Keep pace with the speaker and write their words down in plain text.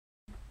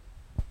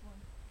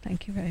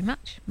Thank you very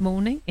much.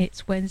 Morning.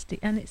 It's Wednesday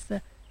and it's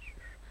the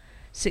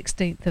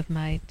 16th of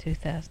May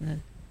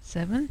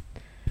 2007.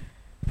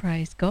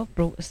 Praise God,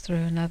 brought us through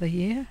another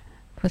year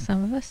for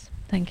some of us.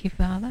 Thank you,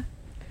 Father.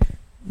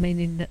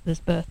 Meaning that there's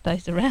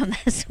birthdays around,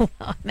 that's what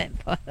I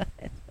meant by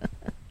that.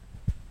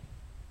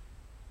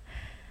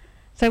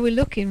 So we're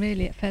looking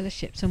really at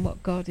fellowships and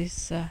what God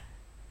is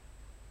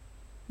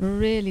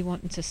really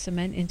wanting to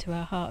cement into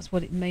our hearts,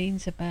 what it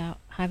means about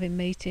having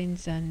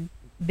meetings and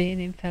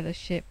being in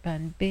fellowship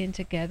and being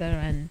together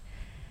and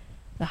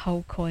the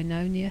whole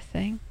koinonia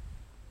thing.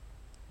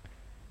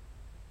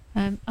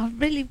 I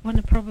really want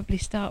to probably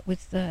start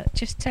with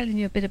just telling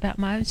you a bit about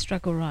my own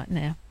struggle right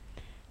now,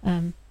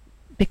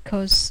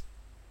 because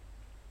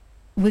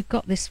we've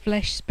got this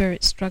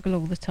flesh-spirit struggle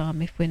all the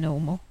time if we're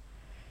normal.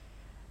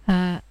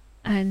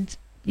 And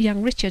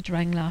young Richard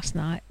rang last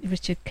night,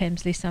 Richard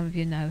Kemsley, some of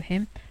you know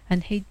him,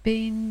 and he'd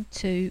been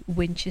to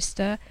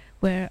Winchester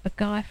where a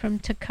guy from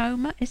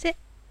Tacoma,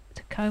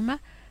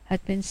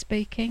 had been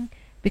speaking,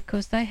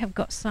 because they have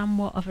got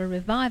somewhat of a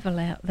revival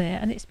out there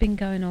and it's been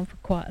going on for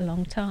quite a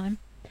long time.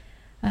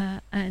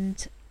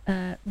 And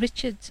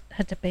Richard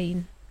had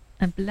been,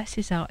 and bless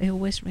his heart, he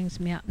always rings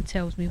me up and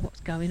tells me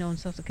what's going on,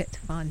 so I get to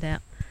find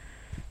out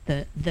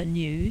the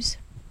news.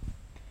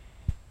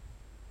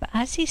 But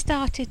as he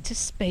started to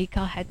speak,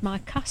 I had my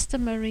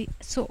customary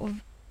sort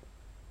of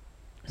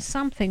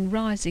something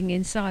rising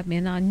inside me,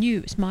 and I knew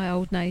it's my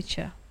old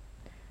nature,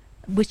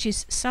 which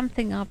is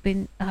something I've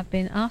been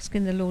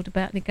asking the Lord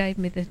about, and he gave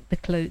me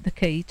the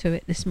key to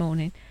it this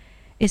morning,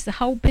 is the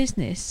whole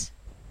business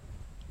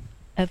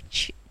of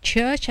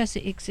church as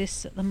it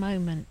exists at the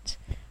moment,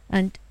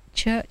 and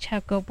church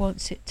how God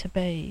wants it to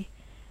be.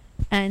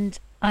 And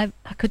I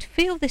could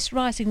feel this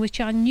rising, which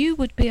I knew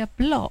would be a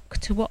block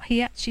to what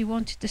he actually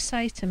wanted to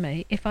say to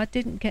me if I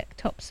didn't get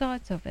top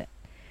sides of it,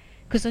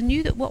 because I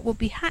knew that what would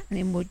be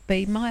happening would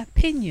be my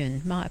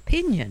opinion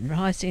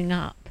rising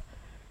up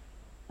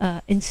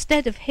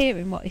instead of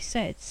hearing what he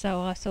said.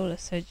 So I sort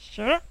of said,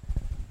 "Sure,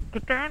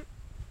 get down,"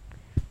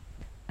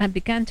 and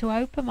began to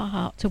open my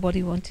heart to what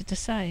he wanted to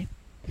say.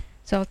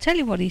 So I'll tell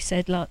you what he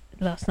said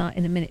last night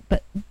in a minute,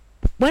 but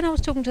when I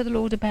was talking to the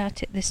Lord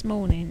about it this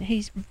morning,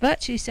 he's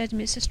virtually said to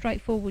me, it's a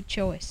straightforward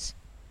choice.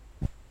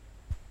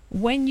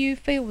 When you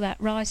feel that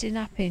rising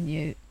up in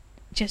you,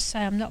 just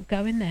say, I'm not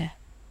going there.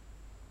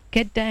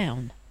 Get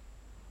down.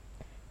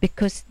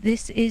 Because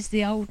this is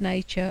the old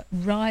nature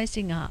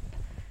rising up.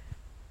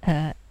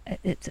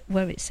 It's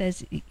where it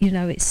says,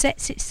 it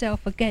sets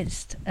itself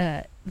against,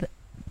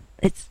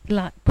 it's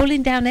like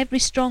pulling down every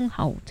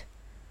stronghold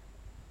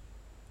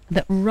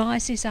that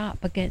rises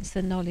up against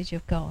the knowledge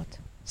of God.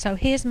 So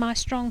here's my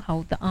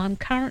stronghold that I'm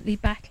currently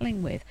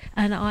battling with,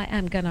 and I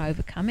am going to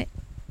overcome it,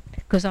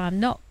 because I'm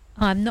not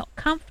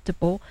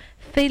comfortable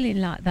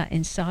feeling like that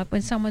inside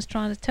when someone's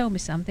trying to tell me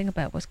something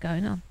about what's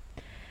going on.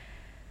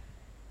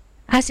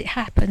 As it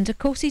happened, of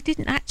course, he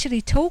didn't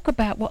actually talk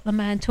about what the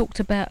man talked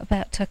about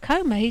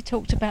Tacoma. He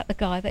talked about the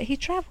guy that he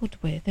travelled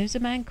with. There's a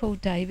man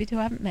called David, who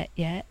I haven't met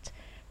yet,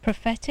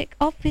 prophetic,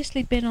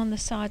 obviously been on the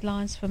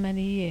sidelines for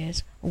many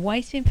years,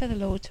 waiting for the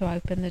Lord to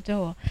open the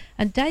door.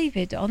 And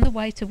David, on the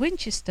way to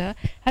Winchester,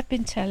 had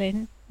been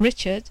telling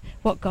Richard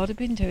what God had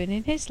been doing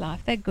in his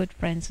life. They're good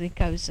friends, and he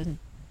goes and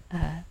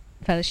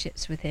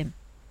fellowships with him.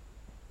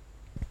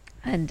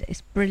 And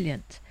it's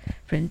brilliant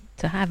for him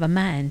to have a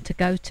man to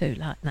go to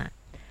like that.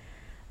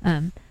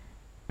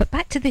 But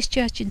back to this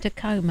church in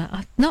Tacoma,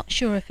 I'm not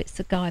sure if it's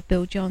the guy,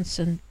 Bill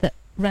Johnson, that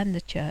ran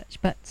the church,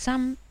 but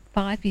some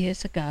 5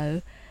 years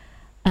ago,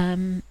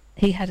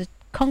 he had a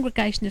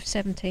congregation of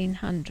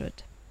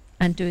 1,700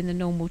 and doing the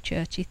normal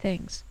churchy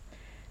things.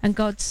 And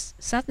God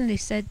suddenly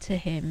said to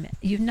him,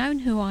 you've known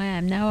who I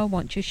am, now I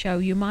want to show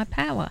you my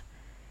power.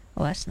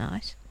 Well, that's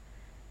nice.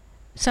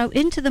 So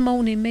into the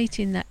morning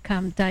meeting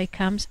that day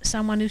comes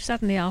someone who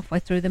suddenly halfway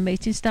through the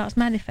meeting starts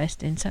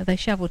manifesting. So they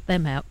shovelled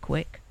them out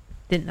quick.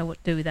 Didn't know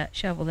what to do with that,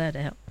 shovel that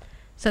out.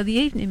 So the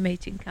evening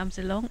meeting comes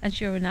along, and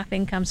sure enough,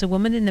 in comes a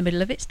woman in the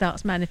middle of it,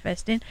 starts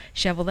manifesting.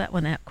 Shovel that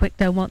one out quick,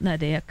 don't want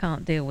that here,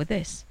 can't deal with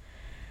this.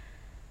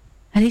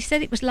 And he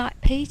said it was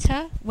like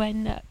Peter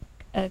when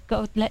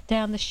God let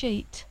down the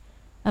sheet,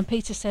 and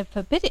Peter said,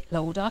 forbid it,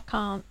 Lord, I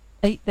can't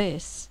eat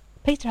this.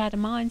 Peter had a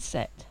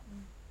mindset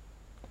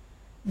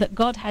that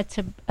God had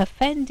to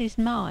offend his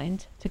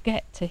mind to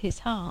get to his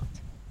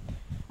heart.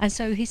 And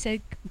so he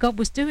said God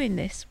was doing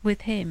this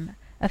with him,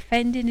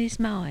 offending his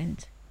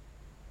mind.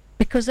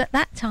 Because at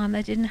that time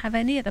they didn't have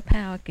any of the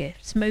power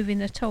gifts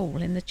moving at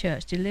all in the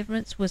church.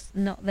 Deliverance was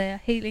not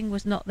there. Healing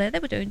was not there. They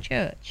were doing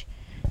church,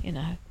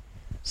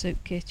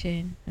 soup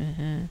kitchen,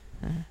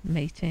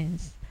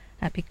 meetings,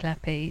 happy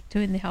clappy,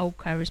 doing the whole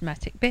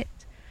charismatic bit.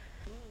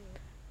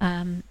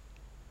 And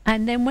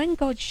then when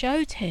God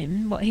showed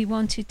him what he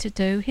wanted to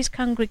do, his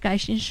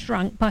congregation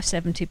shrunk by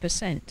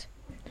 70%.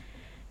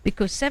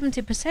 Because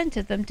 70%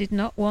 of them did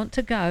not want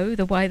to go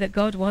the way that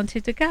God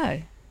wanted to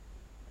go.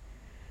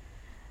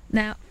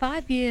 Now,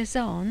 5 years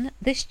on,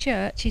 this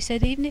church, he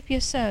said, even if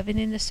you're serving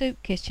in the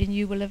soup kitchen,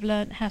 you will have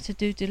learnt how to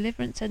do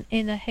deliverance and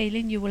inner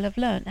healing. You will have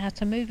learnt how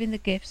to move in the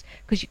gifts,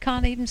 because you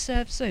can't even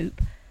serve soup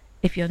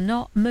if you're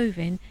not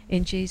moving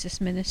in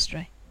Jesus'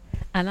 ministry.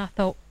 And I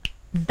thought,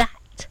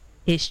 that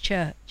is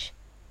church.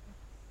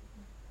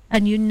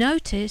 And you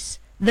notice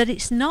that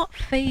it's not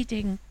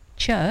feeding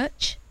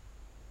church,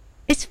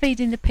 it's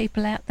feeding the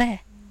people out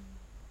there.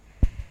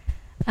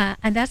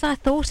 And as I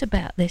thought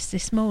about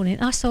this morning,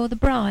 I saw the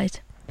bride.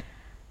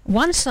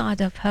 One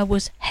side of her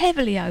was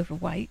heavily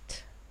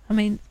overweight. I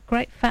mean,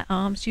 great fat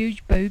arms,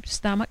 huge boobs,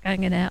 stomach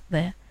hanging out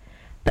there.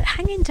 But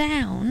hanging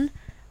down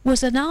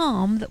was an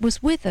arm that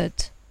was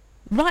withered,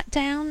 right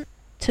down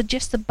to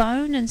just the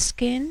bone and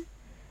skin.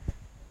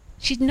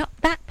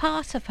 That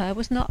part of her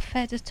was not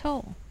fed at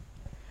all.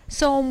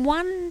 So on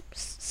one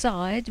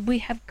side, we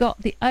have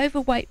got the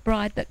overweight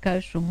bride that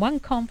goes from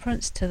one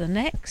conference to the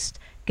next,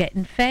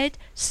 getting fed,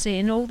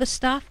 seeing all the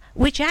stuff,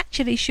 which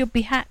actually should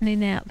be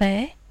happening out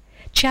there.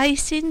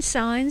 Chasing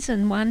signs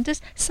and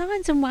wonders.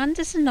 Signs and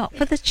wonders are not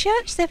for the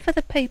church, they're for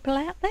the people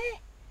out there.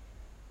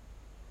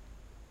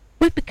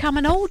 We've become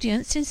an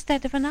audience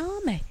instead of an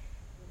army.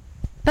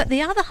 But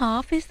the other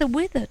half is the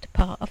withered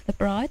part of the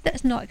bride that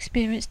has not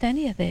experienced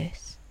any of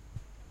this.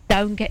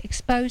 Don't get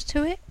exposed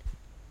to it.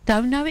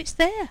 Don't know it's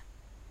there.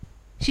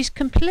 She's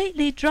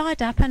completely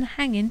dried up and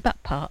hanging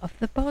but part of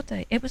the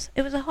body. It was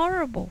a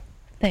horrible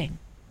thing.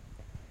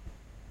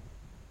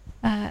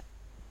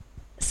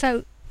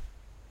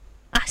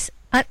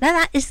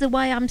 That is the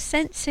way I'm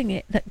sensing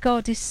it, that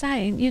God is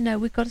saying,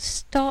 we've got to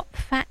stop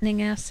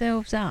fattening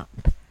ourselves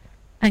up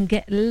and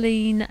get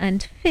lean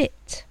and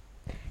fit,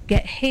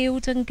 get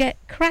healed and get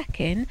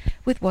cracking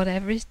with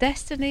whatever his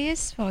destiny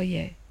is for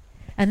you.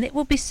 And it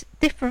will be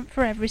different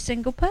for every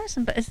single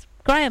person. But as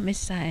Graham is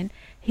saying,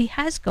 he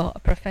has got a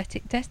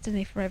prophetic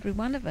destiny for every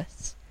one of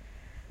us.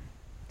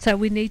 So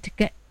we need to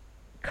get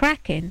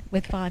cracking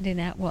with finding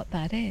out what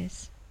that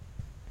is.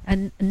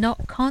 And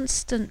not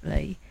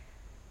constantly,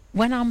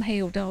 when I'm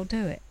healed, I'll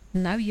do it.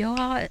 No, you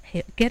are.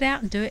 Get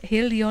out and do it.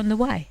 Heal, you on the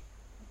way.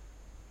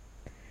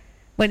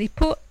 When he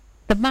put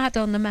the mud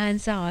on the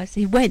man's eyes,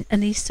 he went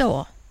and he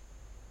saw.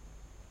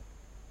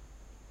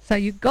 So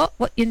you've got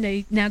what you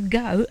need. Now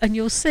go and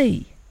you'll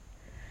see.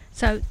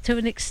 So to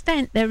an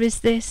extent, there is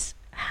this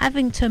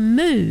having to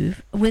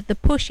move with the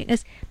pushing.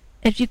 As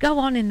you go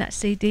on in that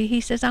CD, he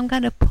says, I'm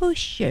going to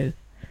push you.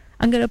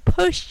 I'm going to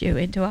push you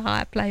into a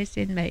higher place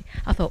in me.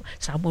 I thought,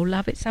 some will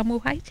love it, some will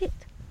hate it.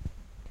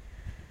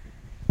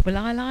 Will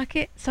I like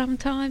it?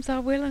 Sometimes I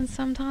will and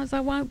sometimes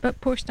I won't,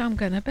 but pushed I'm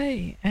going to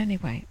be.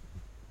 Anyway,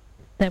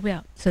 there we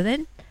are. So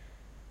then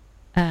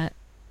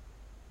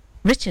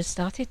Richard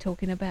started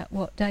talking about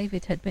what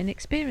David had been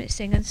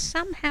experiencing, and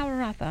somehow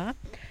or other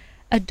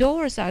a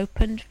door has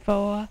opened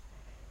for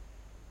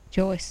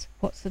Joyce.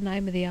 What's the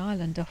name of the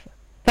island? Off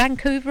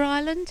Vancouver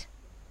Island?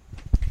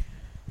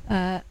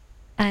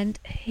 And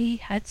he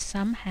had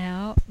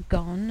somehow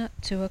gone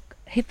to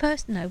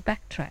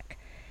backtrack.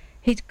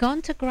 He'd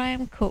gone to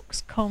Graham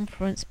Cook's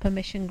conference,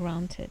 permission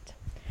granted.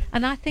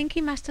 And I think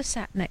he must have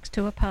sat next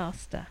to a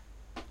pastor.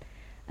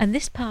 And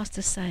this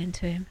pastor's saying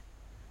to him,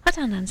 I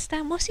don't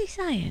understand. What's he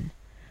saying?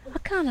 I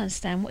can't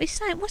understand what he's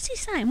saying. What's he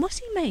saying? What's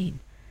he mean?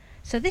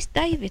 So this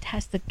David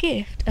has the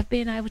gift of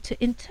being able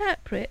to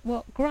interpret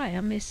what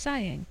Graham is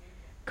saying.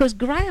 Because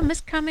Graham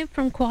is coming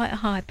from quite a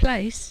high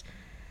place.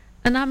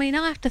 And I mean,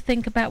 I have to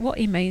think about what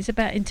he means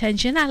about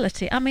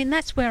intentionality. I mean,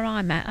 that's where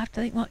I'm at. I have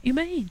to think, what you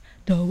mean?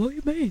 No, what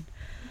you mean?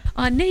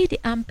 I need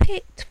it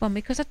unpicked for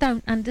me because I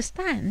don't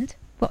understand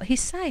what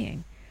he's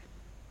saying.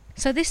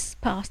 So this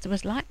pastor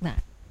was like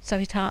that.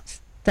 So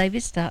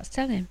David starts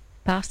telling him.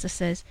 Pastor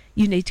says,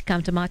 you need to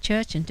come to my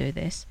church and do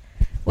this.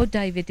 Well,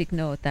 David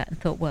ignored that and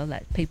thought, well,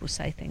 let people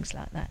say things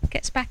like that.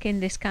 Gets back in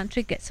this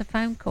country, gets a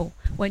phone call,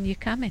 when you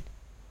coming?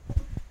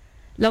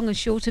 Long and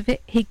short of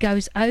it, he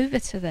goes over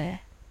to there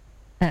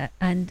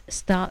and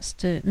starts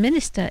to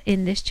minister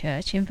in this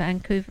church in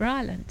Vancouver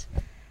Island.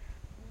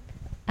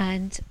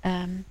 And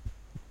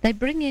they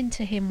bring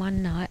into him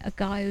one night a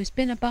guy who's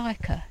been a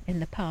biker in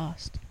the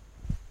past,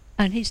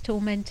 and he's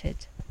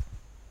tormented.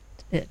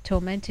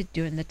 Tormented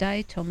during the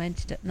day,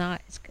 tormented at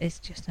night. It's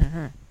just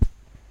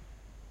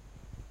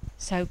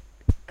So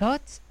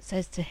God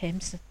says to him,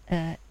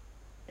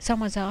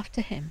 someone's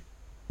after him,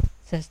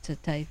 says to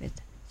David.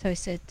 So he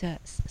said,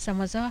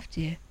 someone's after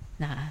you.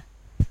 Nah.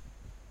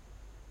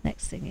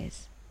 Next thing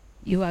is,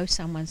 you owe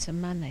someone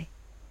some money.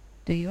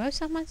 Do you owe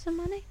someone some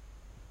money?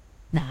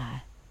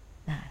 Nah.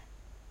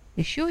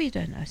 You sure you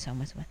don't owe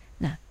someone some money?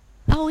 No.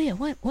 Oh yeah,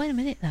 wait a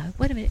minute though.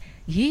 Wait a minute.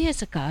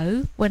 Years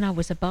ago, when I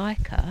was a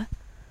biker,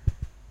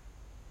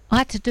 I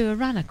had to do a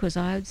runner because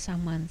I owed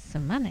someone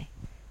some money.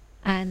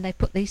 And they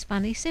put these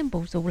funny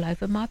symbols all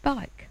over my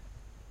bike.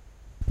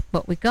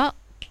 What we got?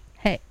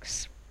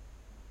 Hex.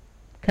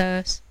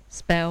 Curse.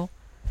 Spell.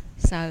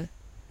 So,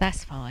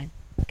 that's fine.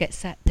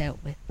 Gets that dealt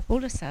with. All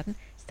of a sudden,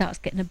 starts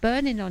getting a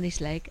burning on his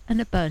leg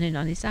and a burning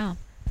on his arm.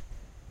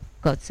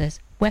 God says,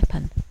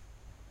 weapon.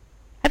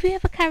 Have you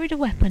ever carried a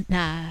weapon?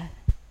 No.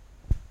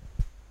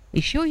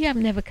 You sure you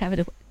haven't ever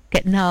covered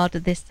getting harder,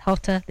 this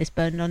hotter, this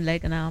burning on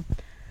leg and arm?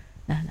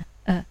 No.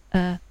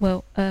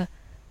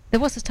 There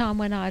was a time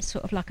when I had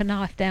sort of like a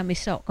knife down my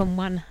sock and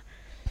one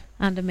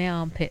under my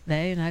armpit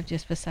there, you know,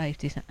 just for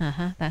safety. So,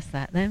 that's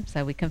that then.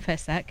 So we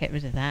confess that, get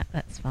rid of that,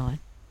 that's fine.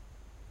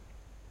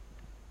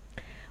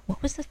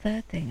 What was the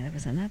third thing? There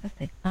was another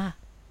thing.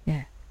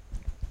 Yeah.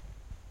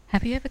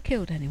 Have you ever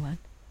killed anyone?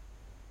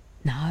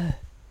 No.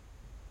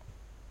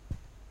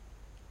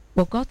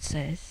 Well, God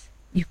says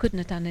you couldn't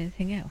have done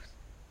anything else.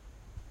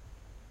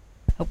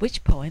 At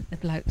which point the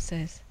bloke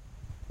says,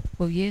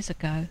 well, years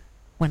ago,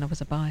 when I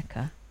was a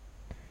biker,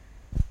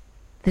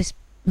 this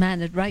man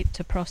had raped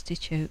a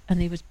prostitute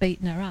and he was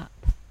beating her up.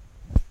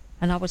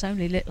 And I was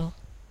only little.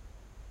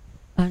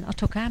 And I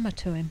took a hammer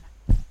to him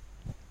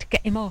to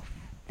get him off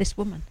this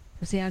woman.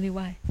 It was the only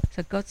way.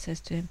 So God says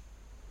to him,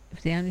 it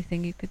was the only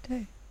thing you could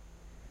do.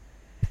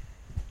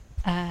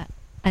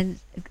 And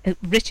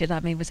Richard, I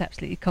mean, was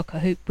absolutely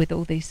cock-a-hoop with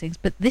all these things.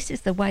 But this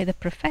is the way the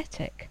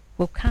prophetic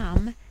will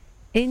come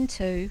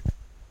into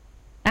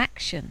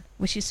action,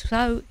 which is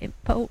so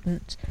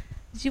important.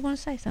 Did you want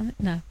to say something?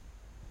 No.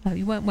 No,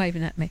 you weren't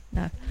waving at me.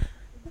 No.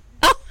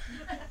 Oh!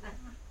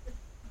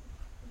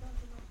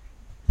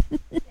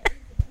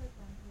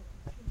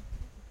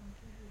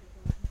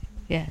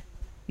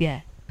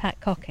 Yeah. Pat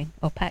Cocking,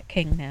 or Pat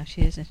King now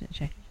she is, isn't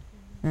she?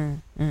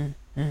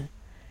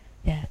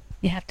 Yeah.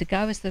 You have to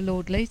go as the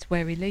Lord leads,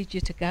 where he leads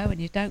you to go, and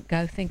you don't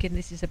go thinking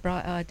this is a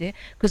bright idea.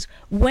 Because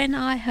when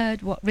I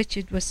heard what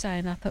Richard was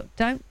saying, I thought,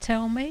 don't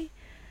tell me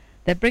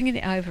they're bringing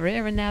it over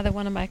here and now they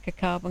want to make a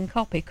carbon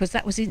copy, because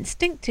that was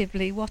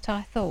instinctively what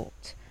I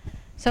thought.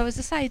 So as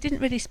I say, he didn't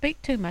really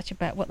speak too much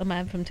about what the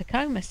man from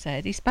Tacoma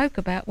said. He spoke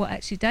about what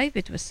actually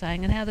David was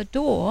saying and how the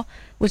door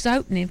was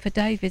opening for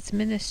David's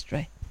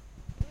ministry.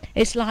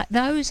 It's like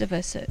those of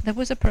us, there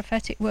was a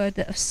prophetic word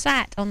that have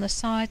sat on the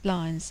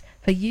sidelines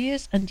for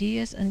years and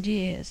years and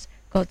years.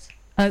 God's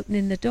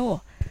opening the door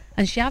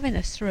and shoving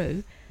us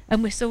through,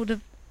 and we're sort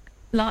of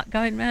like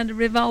going round a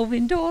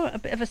revolving door, a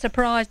bit of a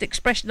surprised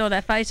expression on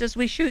our face as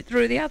we shoot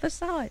through the other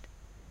side.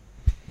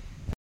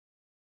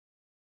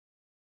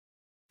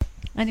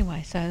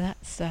 Anyway, so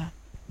that's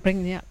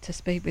bringing me up to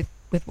speed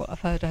with what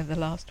I've heard over the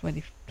last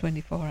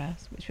 24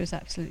 hours, which was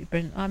absolutely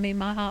brilliant. I mean,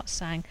 my heart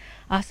sang.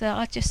 I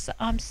said,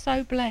 I'm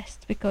so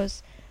blessed,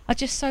 because I'm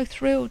just so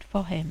thrilled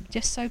for him,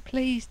 just so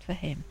pleased for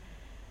him,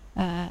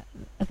 that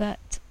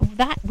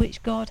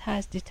which God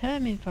has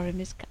determined for him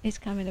is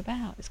coming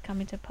about, is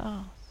coming to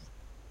pass.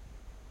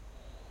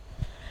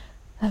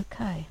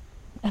 Okay,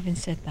 having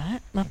said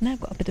that, I've now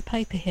got a bit of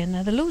paper here.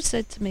 Now, the Lord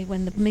said to me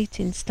when the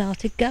meeting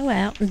started, go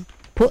out and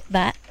put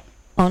that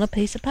on a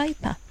piece of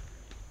paper.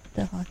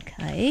 So,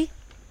 okay.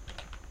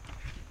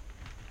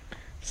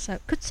 So,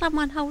 could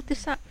someone hold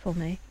this up for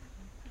me?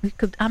 We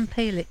could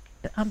unpick it,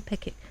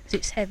 because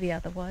it's heavy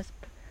otherwise.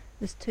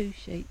 There's 2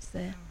 sheets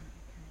there.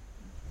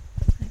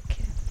 Thank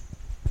you.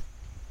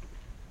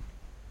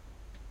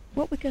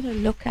 What we're going to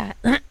look at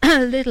a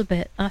little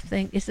bit, I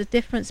think, is the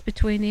difference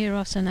between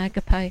eros and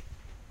agape.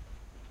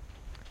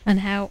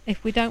 And how,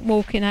 if we don't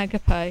walk in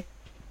agape,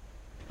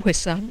 we're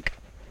sunk.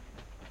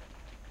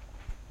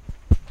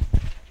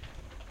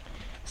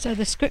 So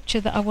the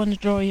scripture that I want to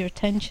draw your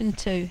attention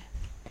to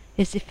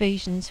is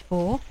Ephesians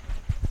 4.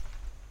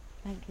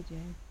 Thank you,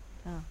 Jane.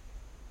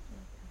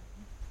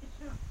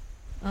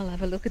 I'll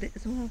have a look at it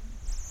as well.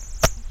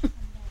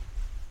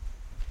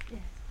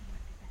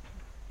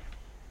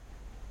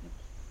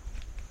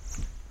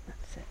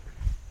 That's it.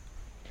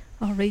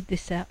 I'll read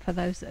this out for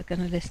those that are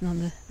going to listen on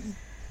the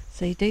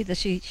CD. The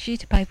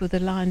sheet of paper with a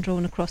line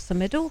drawn across the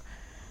middle,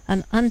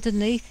 and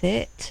underneath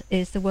it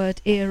is the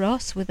word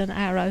eros with an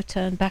arrow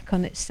turned back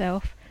on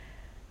itself,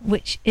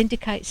 which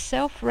indicates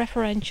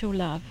self-referential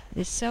love.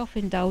 It's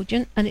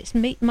self-indulgent, and it's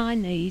meet my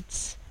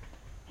needs.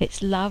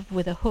 It's love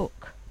with a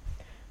hook.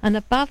 And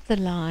above the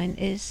line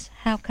is,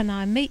 how can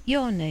I meet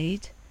your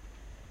need?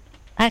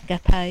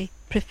 Agape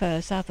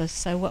prefers others.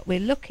 So what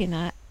we're looking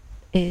at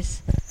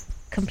is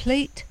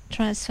complete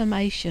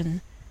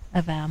transformation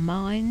of our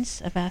minds,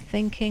 of our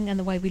thinking, and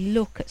the way we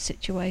look at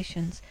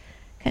situations.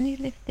 Can you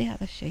lift the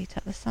other sheet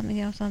up? There's something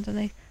else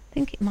underneath. I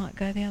think it might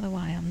go the other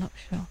way, I'm not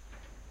sure.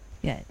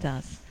 Yeah, it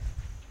does.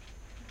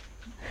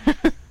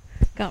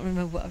 Can't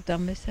remember what I've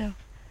done myself.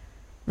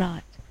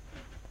 Right.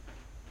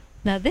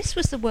 Now this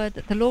was the word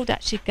that the Lord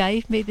actually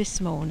gave me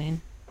this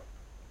morning.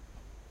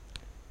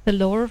 The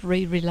law of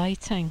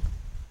re-relating.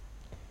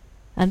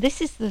 And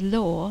this is the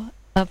law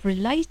of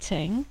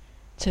relating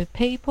to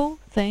people,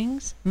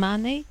 things,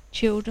 money,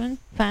 children,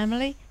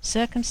 family,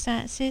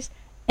 circumstances,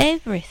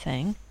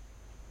 everything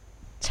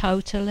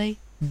totally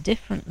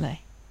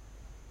differently.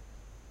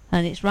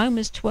 And it's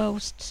Romans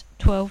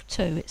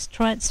 12:2. It's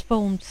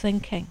transformed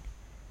thinking.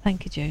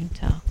 Thank you, June.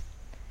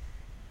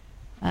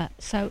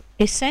 So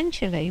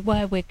essentially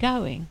where we're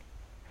going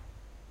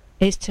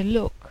is to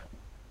look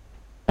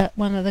at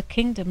one of the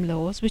kingdom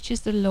laws, which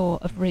is the law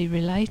of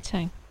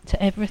re-relating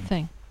to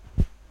everything.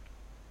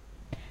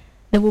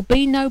 There will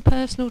be no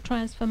personal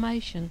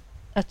transformation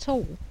at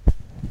all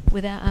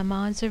without our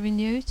minds are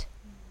renewed,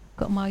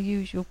 Got my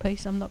usual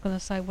piece. I'm not going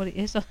to say what it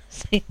is on the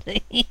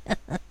CD,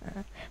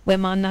 where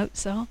my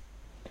notes are.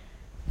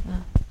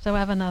 So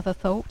have another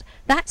thought.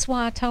 That's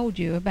why I told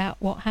you about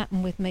what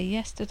happened with me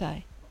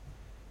yesterday.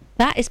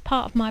 That is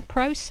part of my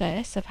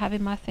process of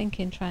having my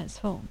thinking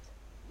transformed.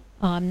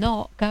 I'm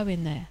not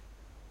going there,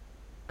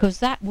 because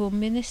that will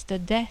minister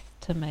death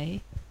to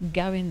me,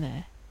 going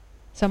there.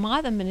 So I'm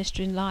either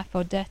ministering life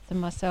or death to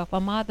myself.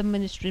 I'm either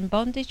ministering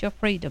bondage or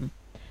freedom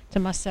to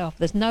myself.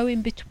 There's no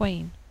in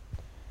between.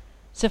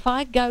 So if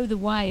I go the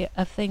way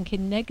of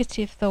thinking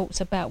negative thoughts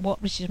about what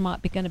Richard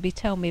might be going to be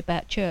telling me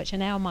about church,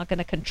 and how am I going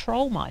to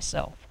control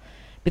myself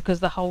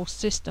because the whole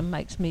system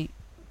makes me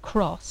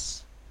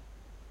cross,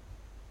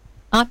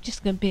 I'm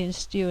just going to be in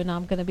stew, and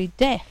I'm going to be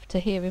deaf to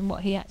hearing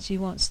what he actually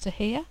wants to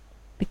hear,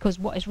 because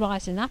what is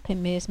rising up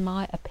in me is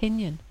my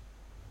opinion.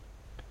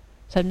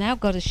 So now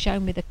God has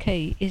shown me the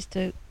key is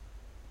to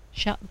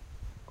shut.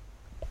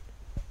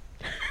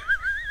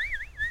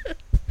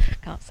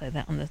 Can't say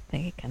that on the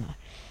thingy, can I?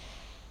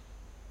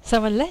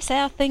 So unless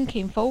our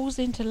thinking falls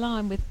into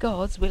line with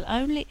God's, we'll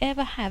only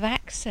ever have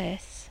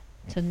access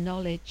to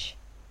knowledge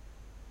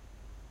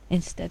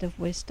instead of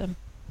wisdom.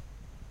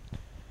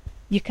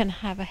 You can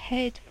have a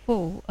head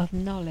full of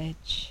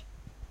knowledge,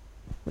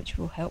 which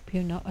will help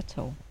you not at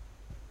all,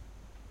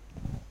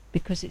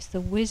 because it's the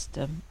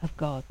wisdom of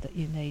God that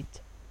you need.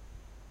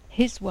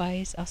 His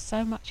ways are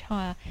so much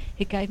higher.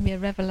 He gave me a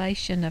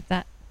revelation of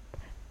that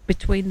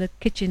between the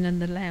kitchen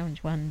and the lounge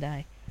one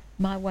day.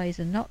 My ways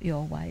are not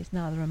your ways,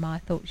 neither are my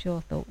thoughts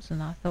your thoughts.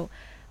 And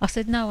I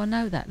said, no, I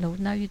know that, Lord.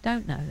 No, you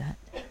don't know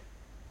that.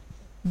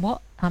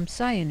 What I'm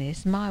saying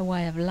is my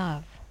way of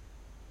love.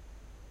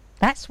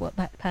 That's what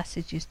that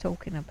passage is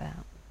talking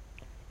about,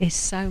 is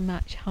so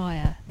much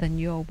higher than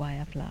your way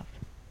of love.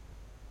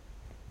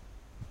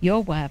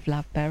 Your way of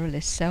love, Beryl,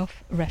 is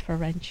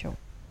self-referential.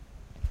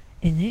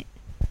 In it,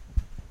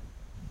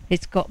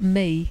 it's got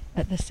me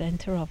at the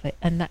centre of it,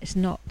 and that is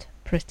not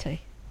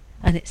pretty.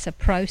 And it's a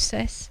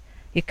process.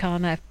 You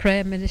can't have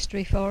prayer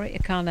ministry for it. You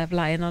can't have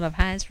laying on of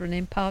hands for an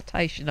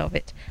impartation of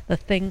it. The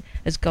thing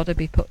has got to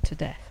be put to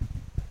death.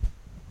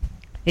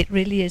 It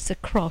really is a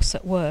cross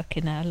at work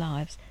in our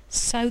lives,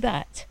 so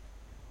that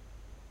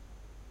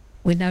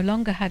we no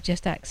longer have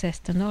just access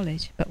to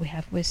knowledge, but we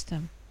have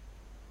wisdom.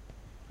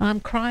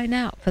 I'm crying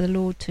out for the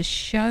Lord to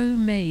show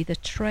me the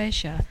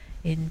treasure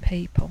in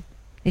people.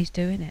 He's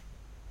doing it.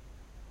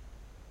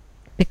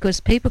 Because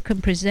people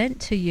can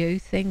present to you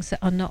things that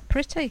are not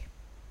pretty.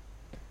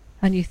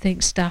 And you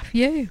think, stuff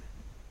you.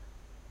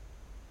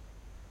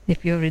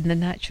 If you're in the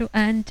natural,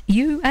 and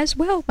you as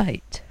well,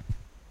 mate.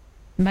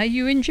 May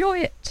you enjoy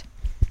it.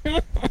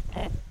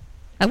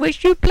 I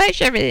wish you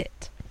pleasure in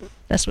it.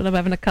 That's when I'm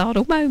having a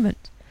carnal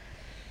moment.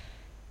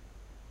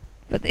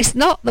 But it's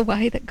not the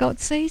way that God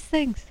sees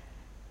things.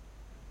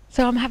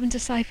 So I'm having to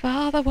say,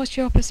 Father, what's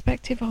your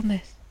perspective on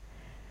this?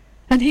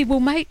 And he will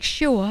make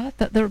sure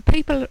that there are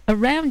people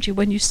around you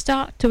when you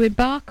start to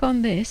embark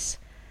on this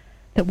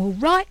that will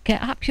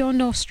get up your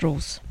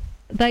nostrils.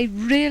 They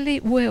really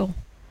will.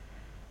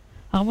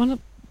 I want to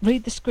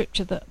read the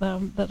scripture that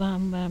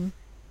I'm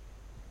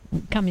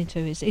coming to.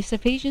 It's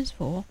Ephesians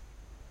 4.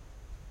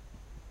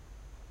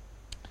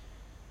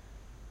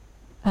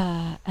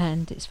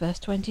 And it's verse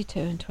 22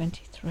 and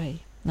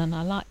 23. And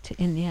I liked it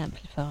in the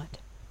Amplified.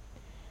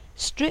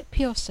 Strip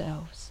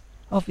yourselves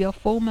of your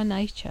former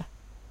nature.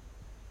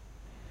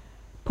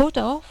 Put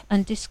off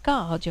and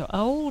discard your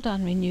old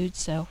unrenewed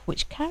self,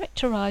 which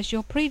characterized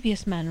your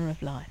previous manner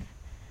of life,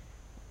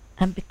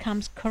 and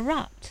becomes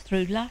corrupt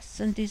through lusts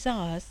and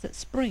desires that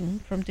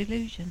spring from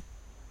delusion.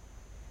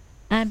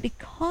 And be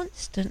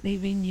constantly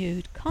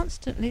renewed.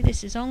 Constantly,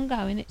 this is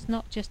ongoing, it's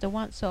not just a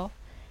once-off.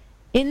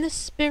 In the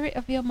spirit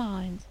of your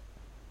mind,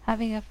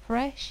 having a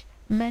fresh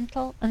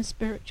mental and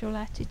spiritual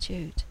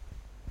attitude.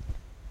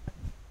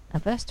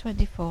 And verse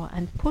 24,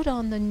 and put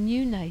on the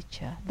new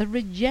nature, the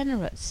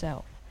regenerate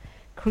self,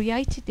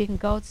 created in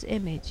God's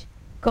image,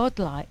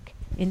 godlike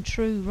in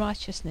true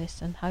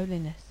righteousness and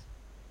holiness.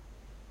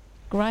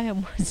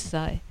 Graham would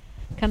say,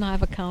 can I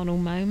have a carnal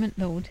moment,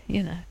 Lord?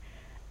 You know,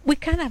 we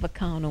can have a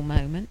carnal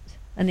moment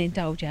and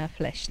indulge our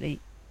fleshly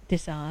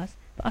desires,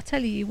 but I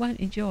tell you, you won't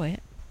enjoy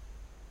it.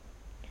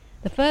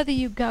 The further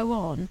you go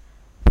on,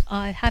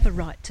 I have a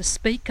right to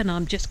speak, and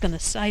I'm just going to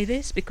say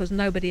this because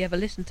nobody ever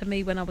listened to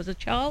me when I was a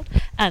child,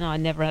 and I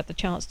never had the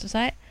chance to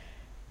say it.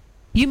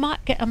 You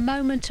might get a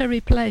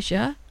momentary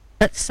pleasure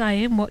at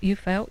saying what you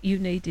felt you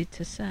needed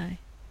to say,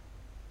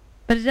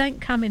 but it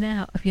ain't coming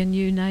out of your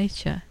new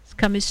nature. It's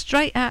coming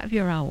straight out of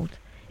your old.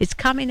 It's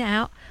coming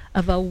out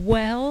of a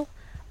well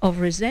of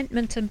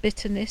resentment and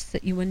bitterness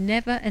that you were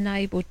never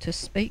enabled to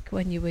speak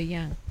when you were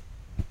young.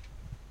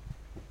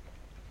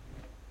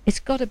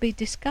 It's got to be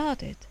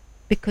discarded,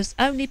 because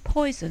only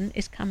poison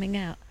is coming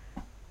out.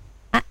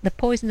 The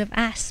poison of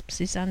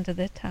asps is under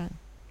their tongue.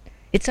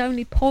 It's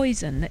only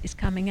poison that is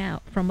coming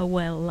out from a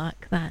well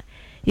like that.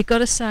 You've got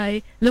to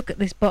say, look at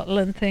this bottle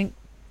and think,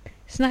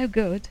 it's no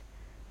good.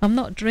 I'm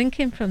not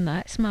drinking from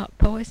that. It's marked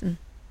poison.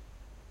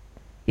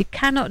 You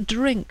cannot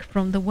drink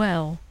from the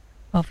well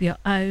of your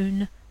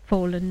own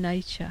fallen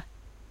nature,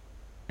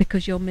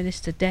 because you'll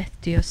minister death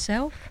to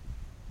yourself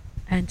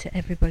and to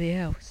everybody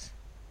else.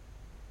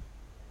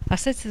 I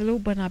said to the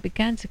Lord, when I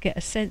began to get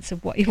a sense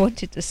of what he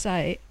wanted to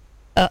say,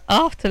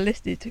 after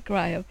listening to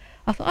Graham,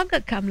 I thought, I'm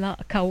going to come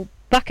like a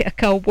bucket of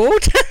cold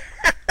water.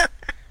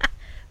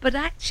 But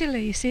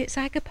actually, you see, it's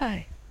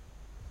agape.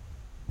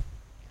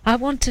 I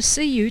want to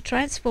see you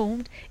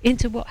transformed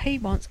into what he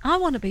wants. I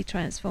want to be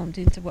transformed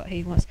into what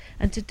he wants.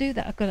 And to do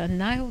that, I've got to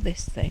nail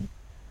this thing.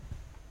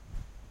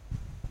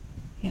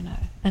 You know,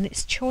 and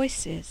it's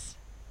choices.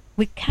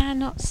 We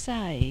cannot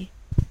say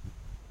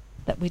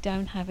that we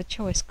don't have a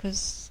choice,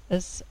 because,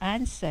 as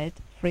Anne said,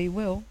 free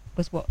will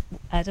was what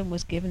Adam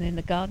was given in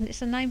the garden.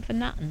 It's a name for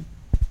nothing.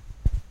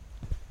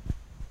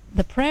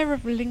 The prayer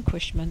of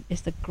relinquishment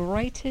is the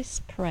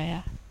greatest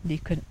prayer you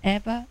can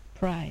ever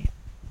pray.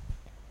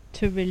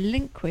 To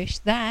relinquish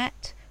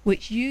that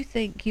which you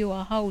think you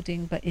are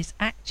holding but is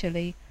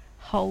actually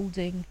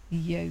holding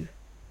you.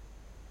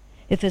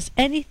 If there's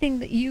anything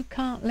that you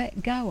can't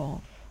let go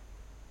of,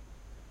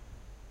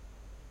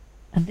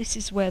 and this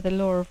is where the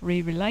law of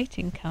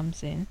re-relating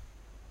comes in,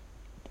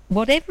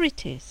 whatever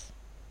it is,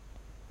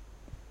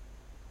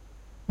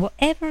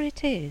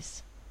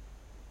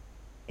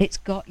 it's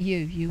got you,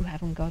 you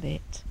haven't got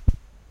it.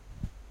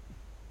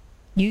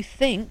 You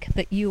think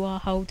that you are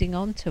holding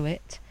on to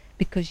it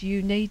because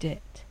you need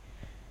it,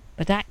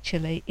 but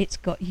actually it's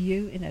got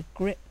you in a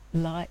grip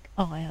like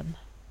iron.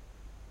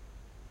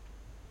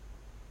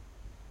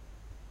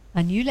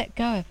 And you let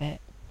go of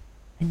it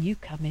and you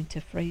come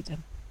into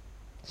freedom.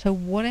 So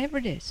whatever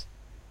it is,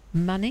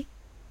 money,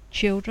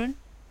 children,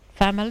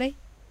 family,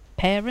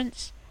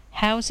 parents,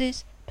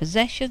 houses,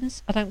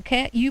 possessions, I don't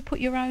care, you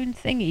put your own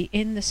thingy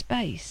in the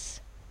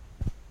space.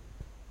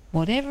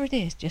 Whatever it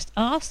is, just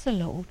ask the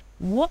Lord,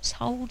 what's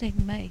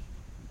holding me?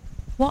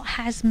 What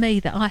has me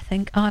that I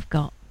think I've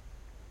got?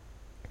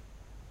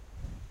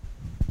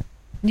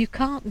 You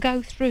can't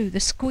go through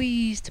the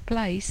squeezed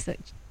place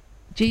that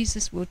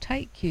Jesus will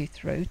take you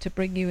through to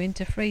bring you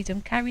into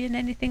freedom carrying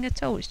anything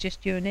at all. It's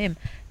just you and him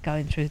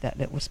going through that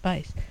little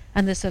space.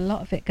 And there's a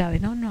lot of it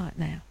going on right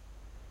now.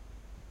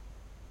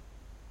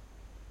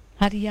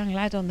 I had a young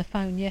lad on the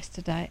phone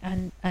yesterday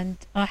and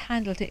I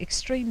handled it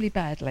extremely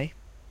badly.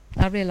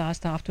 I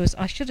realised afterwards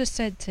I should have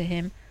said to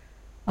him,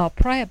 I'll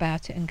pray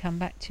about it and come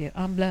back to you.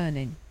 I'm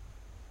learning.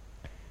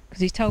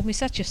 Because he told me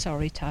such a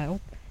sorry tale.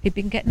 He'd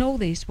been getting all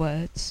these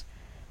words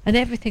and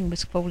everything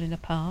was falling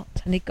apart,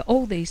 and he got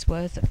all these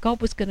words that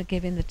God was going to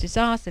give him the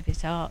desires of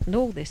his heart and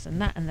all this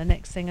and that and the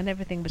next thing, and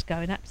everything was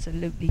going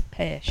absolutely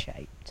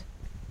pear-shaped.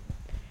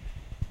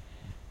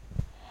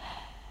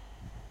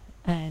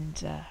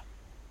 And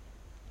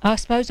I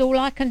suppose all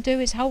I can do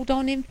is hold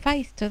on in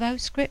faith to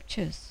those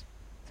scriptures.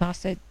 So I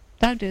said,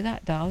 don't do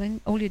that,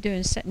 darling. All you're doing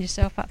is setting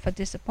yourself up for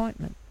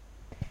disappointment.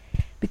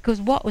 Because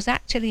what was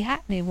actually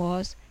happening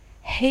was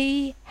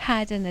he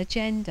had an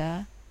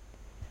agenda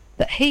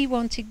that he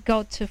wanted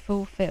God to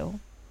fulfill,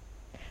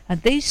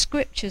 and these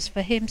scriptures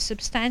for him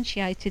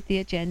substantiated the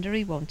agenda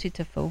he wanted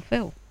to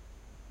fulfill.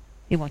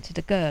 He wanted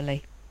a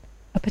girlie,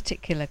 a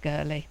particular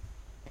girlie,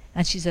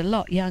 and she's a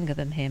lot younger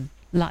than him,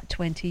 like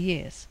 20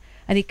 years,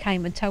 and he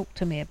came and talked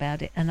to me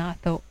about it, and I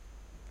thought,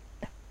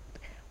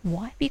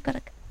 why have you got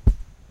to...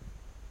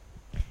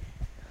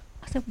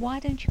 I said, why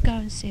don't you go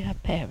and see her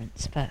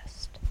parents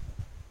first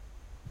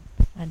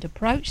and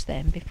approach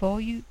them before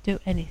you do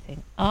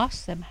anything?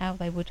 Ask them how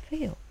they would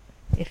feel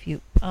if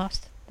you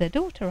asked their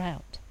daughter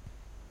out.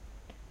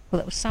 Well,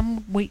 that was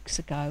some weeks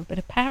ago, but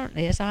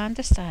apparently, as I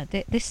understand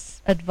it,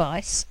 this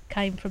advice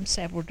came from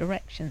several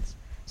directions.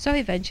 So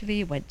eventually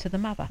he went to the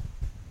mother,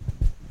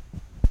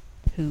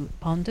 who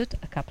pondered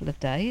a couple of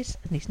days,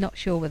 and he's not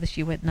sure whether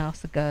she went and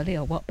asked the girlie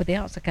or what, but the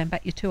answer came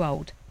back, you're too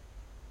old.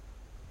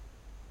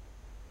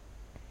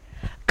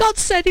 God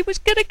said he was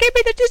going to give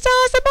me the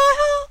desires of my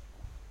heart.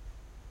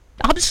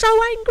 I'm so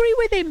angry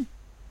with him.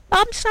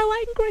 I'm so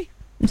angry.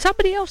 And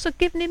somebody else had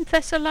given him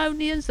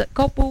Thessalonians, that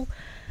God will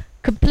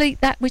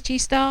complete that which he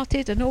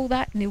started and all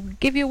that, and he'll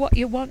give you what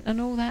you want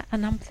and all that.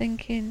 And I'm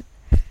thinking,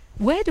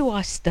 where do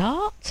I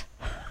start?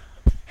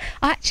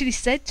 I actually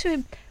said to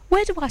him,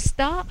 where do I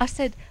start? I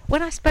said,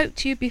 when I spoke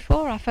to you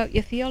before, I felt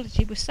your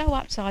theology was so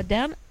upside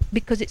down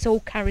because it's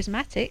all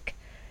charismatic.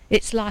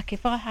 It's like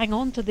if I hang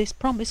on to this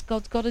promise,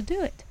 God's got to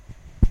do it.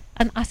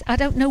 And I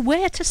don't know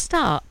where to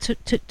start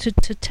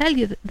to tell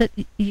you that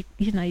you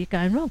know you're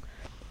going wrong.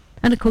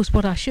 And of course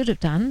what I should have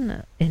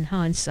done, in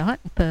hindsight,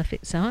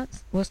 perfect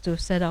science, was to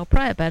have said, I'll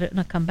pray about it and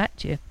I'll come back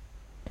to you.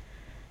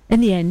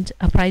 In the end,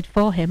 I prayed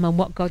for him, and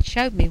what God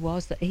showed me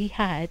was that he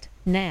had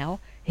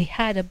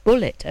a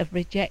bullet of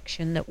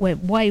rejection that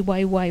went way,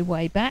 way, way,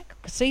 way back. I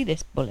could see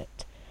this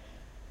bullet.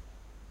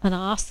 And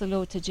I asked the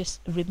Lord to just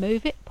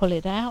remove it, pull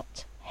it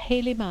out,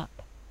 heal him up.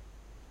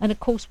 And of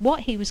course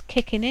what he was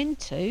kicking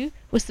into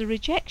was the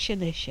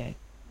rejection issue.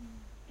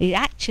 He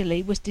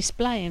actually was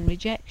displaying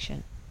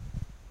rejection.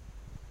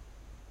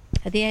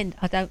 At the end,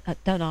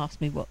 don't ask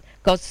me what.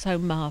 God's so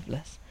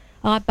marvellous.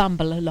 I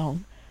bumble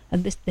along,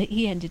 and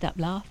he ended up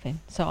laughing.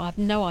 So I have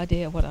no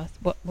idea what,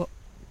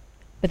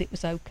 but it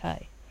was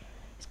okay.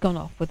 He's gone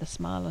off with a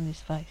smile on his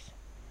face.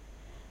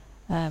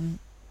 But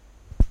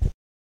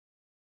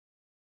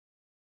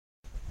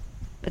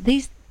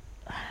these...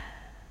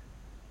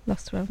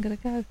 lost where I'm going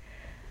to go.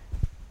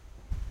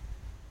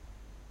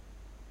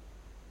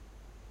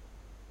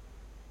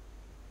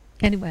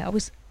 Anyway, I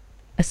was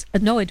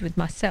annoyed with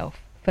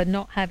myself for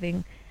not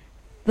having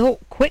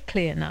thought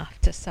quickly enough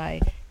to say,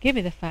 give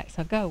me the facts,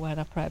 I'll go away and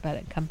I'll pray about it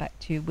and come back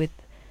to you with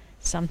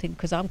something,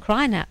 because I'm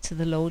crying out to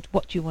the Lord,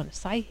 what do you want to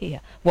say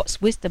here?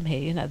 What's wisdom here?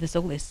 You know, there's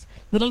all this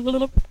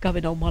little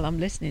going on while I'm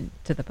listening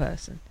to the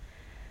person.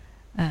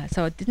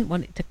 So I didn't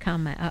want it to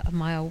come out of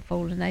my old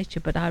fallen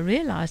nature, but I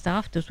realised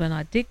afterwards, when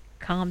I did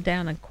calm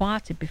down and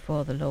quieted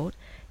before the Lord,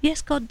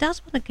 yes, God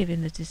does want to give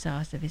him the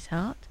desires of his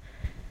heart,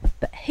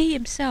 but he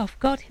himself,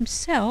 God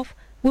himself,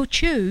 will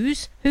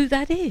choose who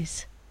that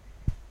is.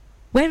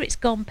 Where it's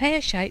gone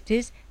pear-shaped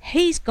is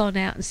he's gone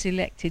out and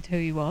selected who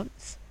he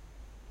wants.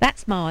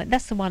 That's mine,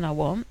 that's the one I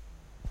want.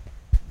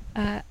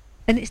 And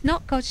it's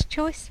not God's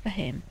choice for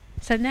him.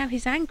 So now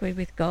he's angry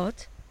with God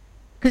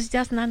because he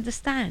doesn't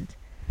understand.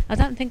 I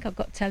don't think I've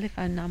got a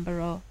telephone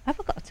number, or have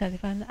I got a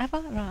telephone? Have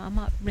I? Right, I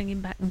might ring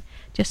him back and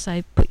just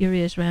say, put your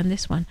ears around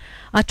this one.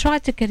 I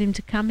tried to get him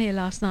to come here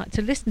last night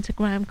to listen to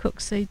Graham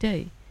Cook's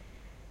CD,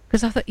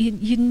 because I thought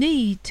you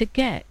need to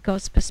get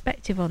God's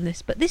perspective on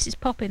this. But this is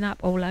popping up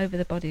all over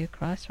the body of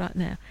Christ right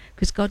now,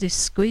 because God is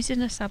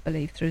squeezing us, I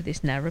believe, through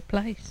this narrow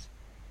place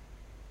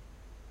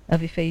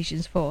of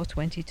Ephesians 4,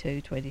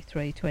 22,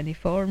 23,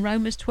 24 and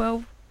Romans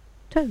 12,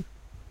 2.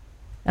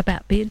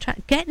 About being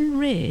getting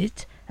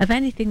rid of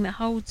anything that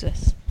holds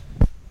us.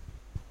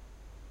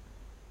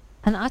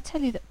 And I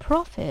tell you that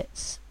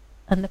prophets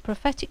and the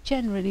prophetic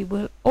generally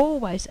will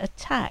always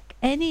attack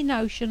any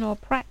notion or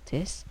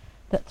practice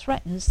that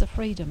threatens the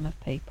freedom of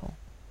people.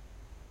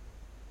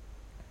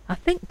 I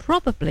think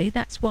probably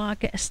that's why I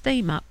get a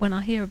steam up when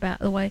I hear about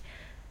the way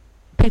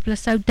people are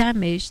so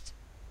damaged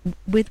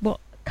with what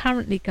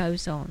currently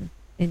goes on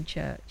in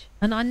church.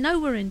 And I know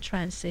we're in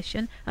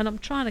transition, and I'm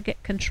trying to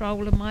get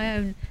control of my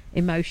own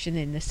emotion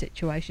in the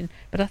situation,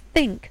 but I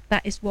think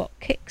that is what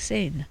kicks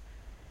in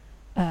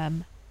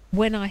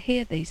when I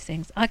hear these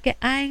things. I get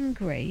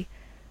angry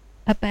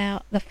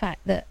about the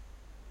fact that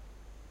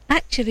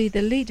actually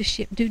the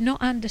leadership do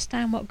not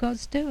understand what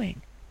God's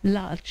doing,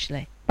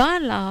 largely. By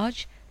and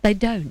large, they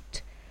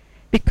don't,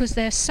 because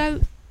they're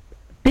so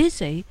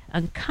busy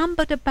and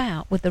cumbered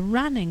about with the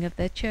running of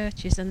their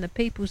churches and the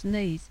people's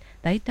needs,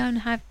 they don't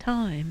have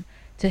time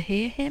to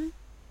hear him.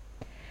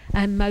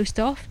 And most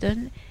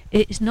often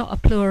it's not a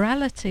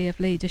plurality of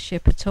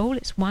leadership at all.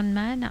 It's one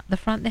man up the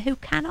front there who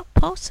cannot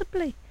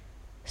possibly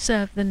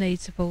serve the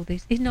needs of all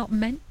these. He's not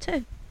meant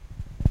to.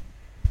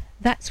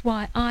 That's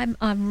why I'm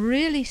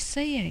really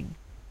seeing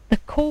the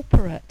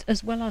corporate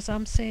as well as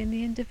I'm seeing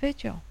the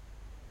individual.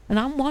 And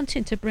I'm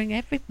wanting to bring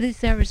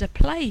there is a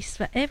place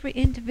for every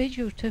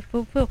individual to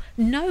fulfill.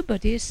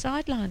 Nobody is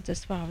sidelined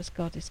as far as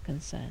God is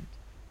concerned.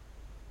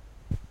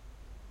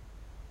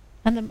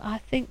 And I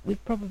think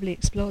we've probably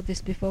explored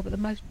this before, but the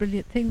most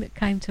brilliant thing that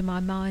came to my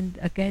mind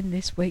again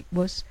this week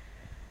was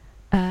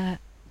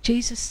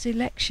Jesus'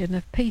 selection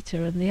of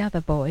Peter and the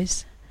other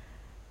boys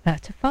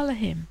to follow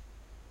him.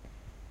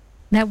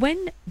 Now,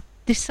 when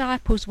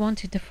disciples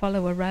wanted to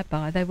follow a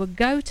rabbi, they would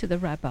go to the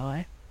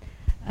rabbi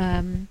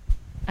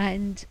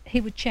and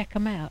he would check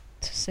them out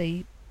to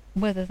see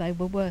whether they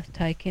were worth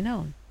taking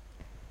on.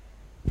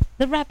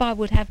 The rabbi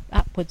would have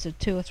upwards of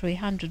 200 or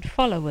 300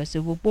 followers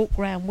who would walk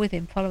round with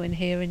him, following,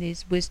 hearing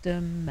his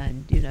wisdom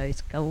and,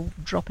 his gold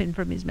dropping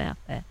from his mouth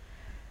there.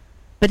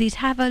 But he'd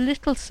have a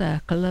little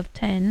circle of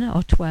 10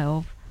 or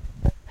 12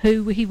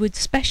 who he would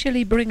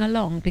specially bring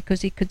along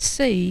because he could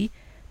see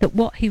that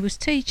what he was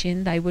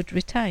teaching they would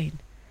retain.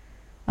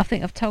 I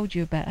think I've told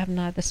you about, haven't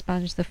I, the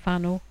sponge, the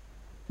funnel,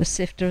 the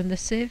sifter and the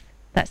sieve?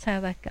 That's how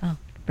they... Oh,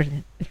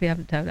 brilliant. If you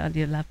haven't told it,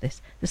 you'll love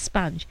this. The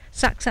sponge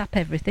sucks up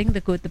everything, the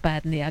good, the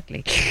bad and the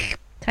ugly.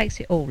 Takes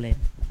it all in.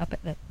 I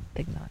bet the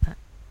thing like that.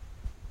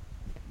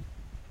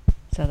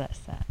 So that's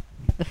that.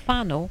 The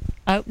funnel,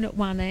 open at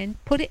one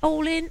end, put it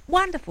all in,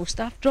 wonderful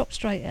stuff, drop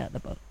straight out the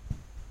bottom.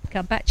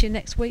 Come back to you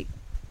next week.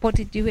 What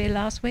did you hear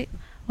last week?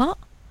 What?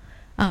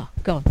 Oh,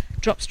 gone.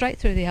 Drop straight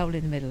through the hole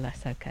in the middle.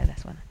 That's okay,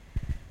 that's one.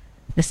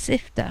 The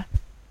sifter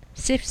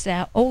sifts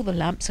out all the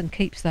lumps and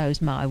keeps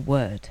those, my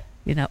word.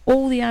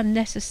 All the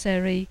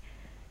unnecessary,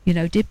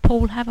 did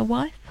Paul have a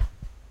wife?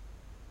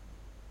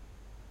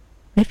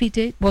 If he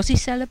did, was he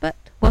celibate?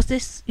 Was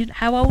this,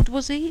 how old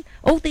was he?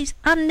 All these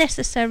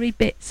unnecessary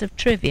bits of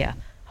trivia.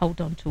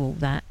 Hold on to all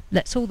that.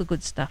 Let's all the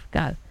good stuff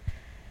go.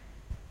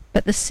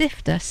 But the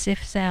sifter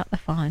sifts out the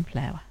fine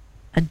flour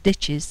and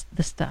ditches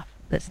the stuff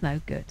that's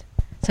no good.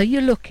 So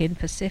you're looking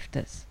for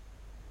sifters.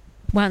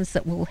 Ones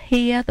that will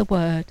hear the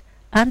word,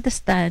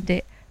 understand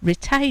it,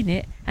 retain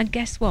it, and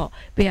guess what?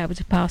 Be able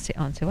to pass it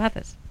on to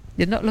others.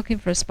 You're not looking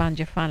for a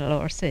sponge, a funnel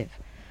or a sieve.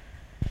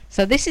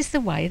 So this is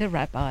the way the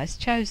rabbis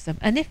chose them.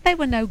 And if they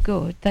were no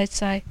good, they'd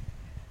say,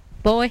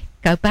 boy,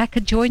 go back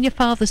and join your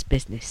father's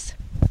business.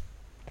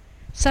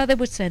 So they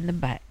would send them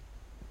back.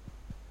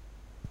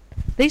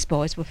 These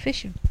boys were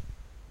fishing.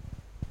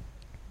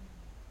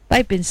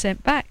 They've been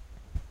sent back.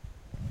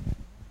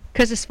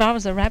 Because as far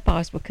as the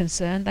rabbis were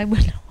concerned, they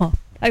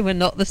were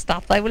not the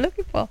stuff they were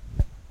looking for.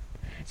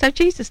 So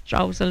Jesus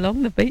strolls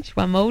along the beach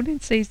one morning,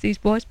 sees these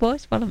boys,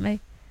 follow me.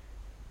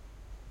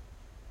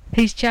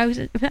 He's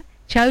chosen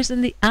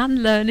the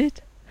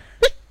unlearned.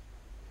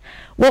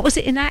 What was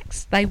it in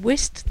Acts? They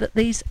wist that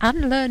these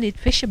unlearned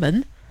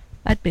fishermen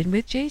had been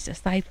with Jesus.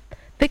 They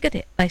figured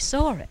it. They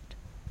saw it.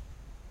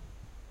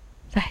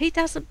 So he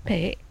doesn't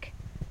pick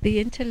the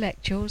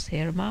intellectuals.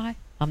 Here am I.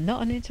 I'm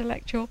not an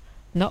intellectual,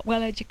 not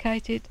well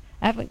educated,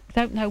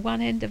 don't know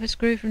one end of a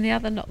screw from the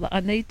other, not that I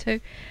need to,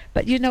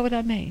 but you know what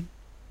I mean.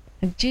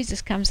 And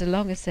Jesus comes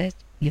along and says,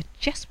 you're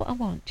just what I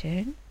want,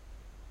 June.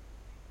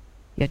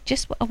 You're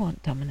just what I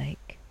want,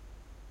 Dominique.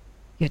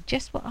 You're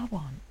just what I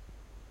want.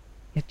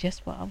 You're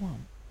just what I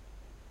want.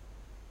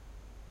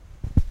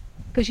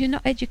 Because you're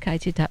not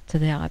educated up to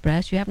the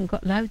eyebrows. You haven't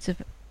got loads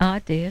of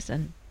ideas,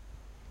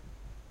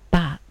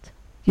 but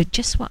you're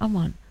just what I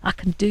want. I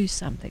can do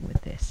something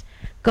with this.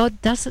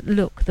 God doesn't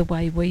look the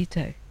way we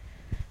do.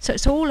 So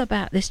it's all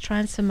about this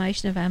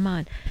transformation of our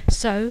mind.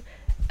 So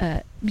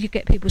you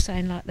get people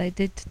saying like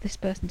this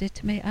person did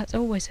to me. It's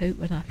always hoot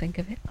when I think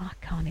of it. I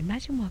can't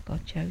imagine why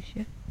God chose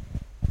you.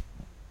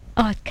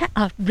 I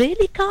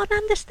really can't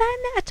understand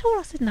that at all.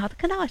 I said, neither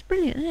can I. It's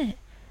brilliant, isn't it?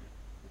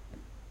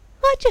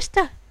 I just,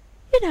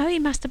 he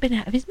must have been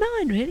out of his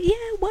mind, really.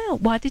 Yeah, well,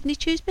 why didn't he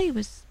choose me,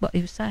 was what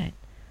he was saying.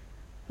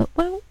 But,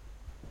 well,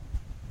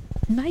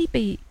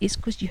 maybe it's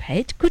because your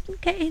head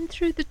couldn't get in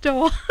through the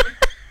door.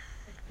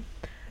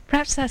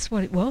 Perhaps that's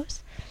what it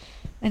was.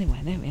 Anyway,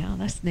 there we are.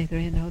 That's neither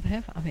here nor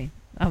there. I mean,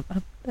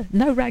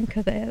 no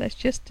rancour there. That's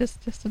just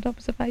an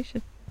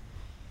observation.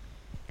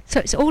 So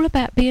it's all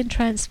about being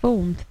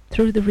transformed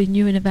through the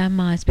renewing of our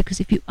minds, because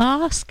if you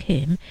ask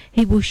him,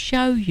 he will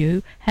show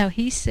you how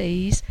he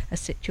sees a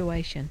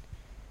situation.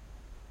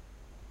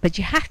 But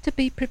you have to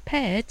be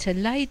prepared to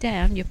lay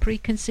down your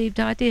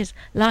preconceived ideas,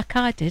 like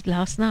I did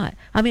last night.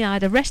 I mean, I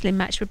had a wrestling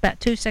match for about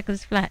 2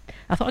 seconds flat.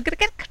 I thought, I'm going to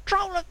get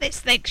control of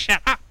this thing,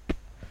 shut up.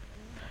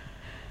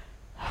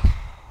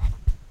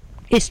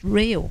 It's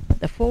real.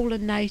 The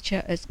fallen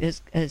nature is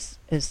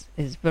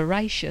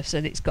voracious,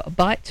 and it's got a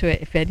bite to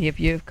it, if any of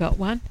you have got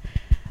one.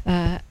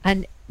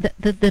 And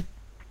the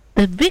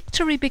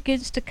victory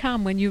begins to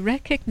come when you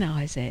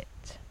recognise it.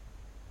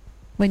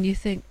 When you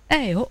think,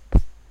 hey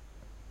up,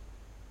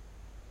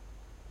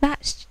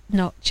 that's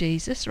not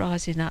Jesus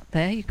rising up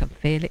there. You can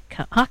feel it.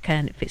 I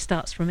can. If it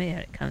starts from here,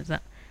 it comes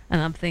up.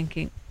 And I'm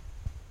thinking,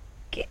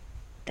 get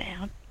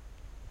down.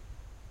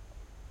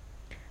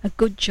 A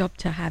good job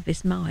to have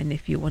is mine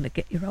if you want to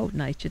get your old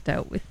nature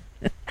dealt with.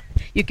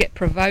 You get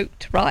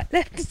provoked right,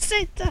 left and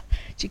centre.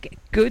 You get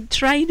good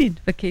training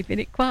for keeping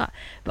it quiet.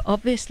 But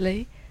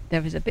obviously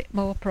there is a bit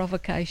more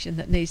provocation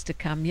that needs to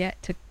come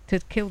yet to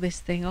kill this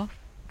thing off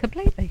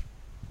completely.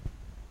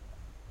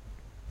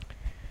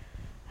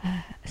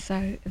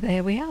 So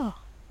there we are,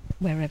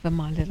 wherever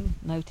my little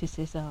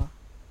notices are.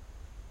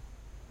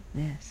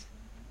 Yes,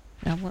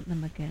 I want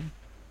them again.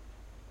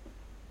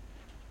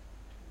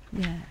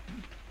 Yeah.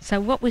 So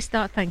what we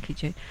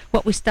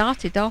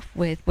started off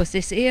with was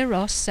this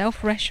eros,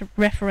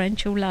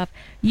 self-referential love.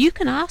 You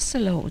can ask the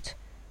Lord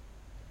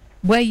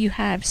where you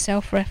have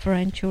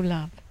self-referential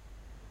love.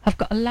 I've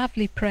got a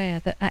lovely prayer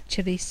that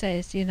actually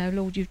says,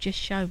 Lord, you've just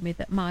shown me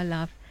that my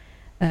love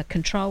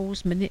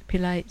controls,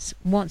 manipulates,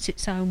 wants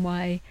its own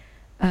way,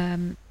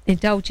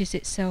 indulges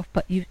itself,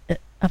 but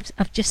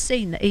I've just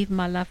seen that even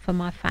my love for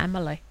my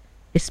family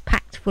is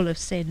packed full of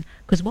sin,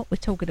 because what we're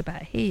talking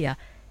about here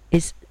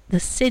is the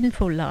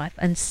sinful life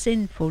and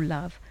sinful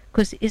love,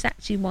 because it is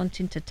actually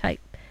wanting to take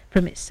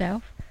from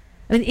itself.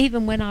 I mean,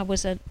 even when I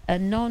was a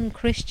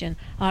non-Christian,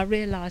 I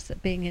realised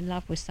that being in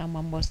love with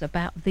someone was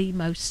about the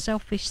most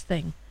selfish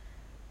thing,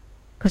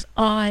 because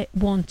I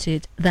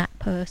wanted that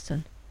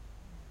person.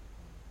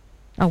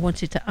 I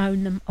wanted to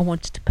own them, I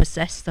wanted to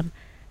possess them,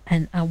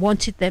 and I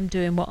wanted them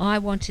doing what I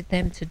wanted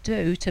them to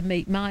do to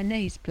meet my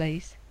needs,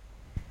 please.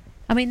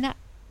 I mean, that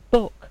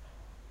book,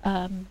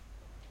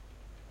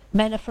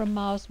 Men are from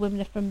Mars,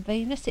 Women are from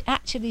Venus, it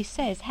actually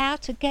says how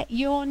to get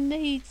your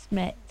needs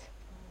met.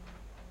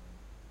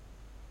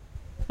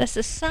 That's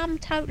the sum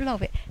total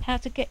of it, how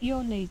to get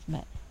your needs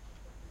met.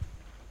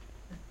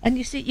 And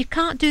you see, you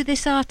can't do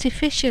this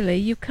artificially.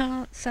 You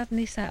can't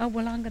suddenly say, oh,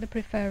 well, I'm going to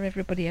prefer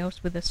everybody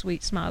else with a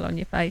sweet smile on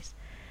your face.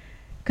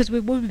 Because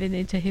we're moving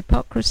into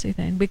hypocrisy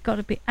then. We've got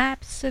to be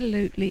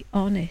absolutely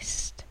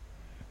honest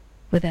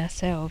with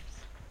ourselves.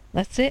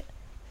 That's it.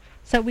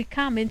 So we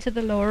come into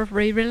the law of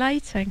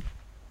re-relating.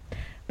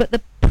 But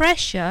the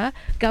pressure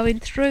going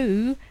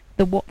through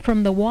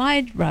from the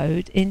wide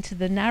road into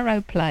the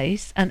narrow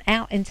place and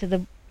out into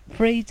the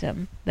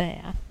freedom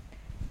there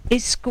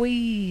is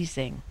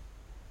squeezing.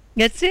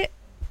 That's it.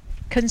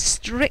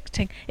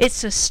 Constricting.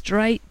 It's a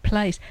straight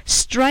place.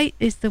 Straight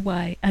is the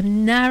way,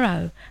 and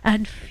narrow,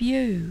 and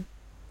few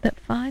that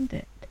find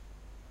it.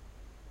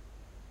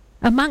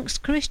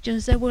 Amongst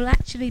Christians, there will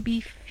actually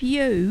be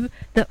few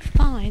that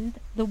find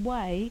the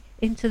way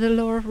into the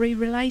law of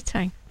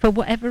re-relating for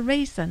whatever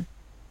reason.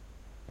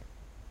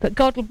 But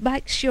God will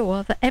make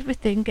sure that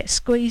everything gets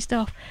squeezed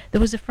off.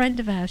 There was a friend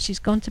of ours, she's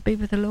gone to be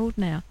with the Lord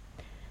now.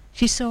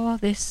 She saw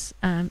this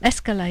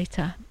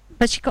escalator,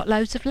 but she got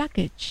loads of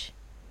luggage.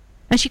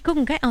 And she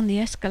couldn't get on the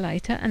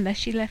escalator unless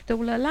she left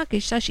all her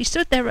luggage. So she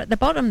stood there at the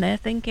bottom there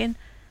thinking,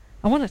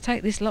 I want to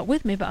take this lot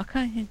with me, but I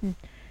can't,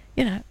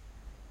 you know.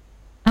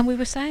 And we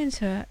were saying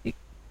to her, you've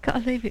got to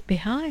leave it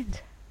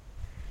behind.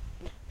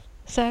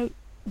 So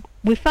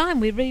we find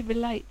we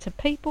relate to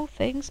people,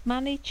 things,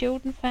 money,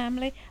 children,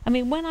 family. I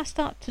mean, when I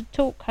start to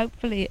talk,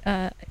 hopefully,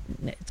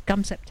 it's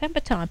come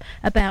September time,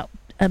 about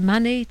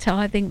money,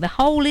 tithing, the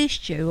whole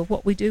issue of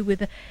what we do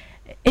with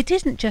it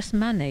isn't just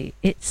money,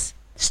 it's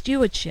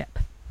stewardship.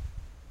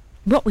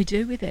 What we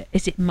do with it.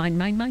 Is it mine,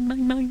 mine, mine,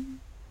 mine, mine?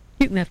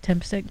 You can have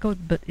 10%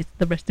 God, but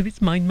the rest of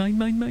it's mine, mine,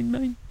 mine, mine,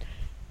 mine.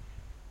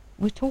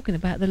 We're talking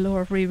about the law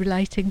of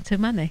relating to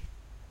money.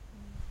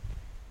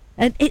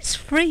 And it's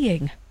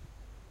freeing.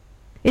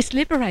 It's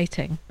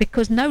liberating,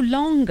 because no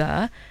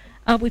longer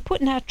are we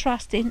putting our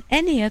trust in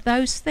any of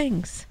those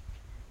things.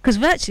 Because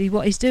virtually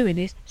what he's doing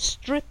is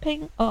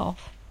stripping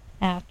off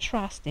our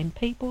trust in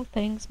people,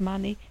 things,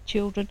 money,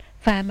 children,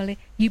 family.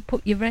 You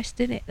put your rest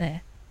in it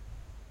there.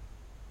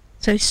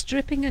 So he's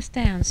stripping us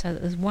down so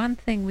that there's one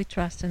thing we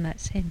trust, and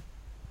that's him.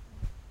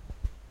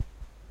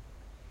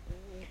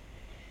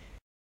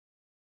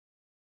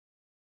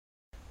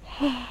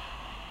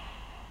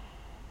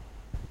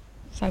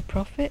 So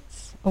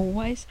prophets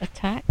always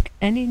attack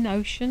any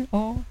notion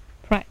or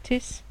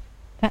practice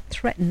that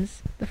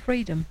threatens the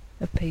freedom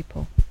of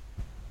people.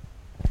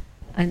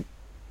 And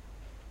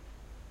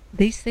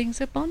these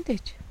things are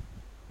bondage.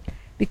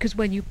 Because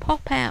when you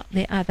pop out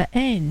the other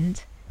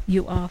end,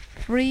 you are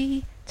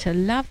free to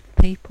love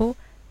people,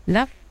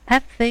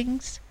 have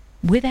things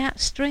without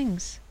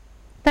strings.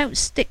 Don't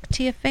stick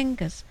to your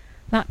fingers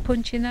like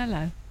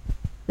Punchinello.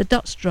 The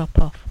dots drop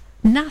off.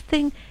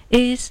 Nothing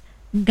is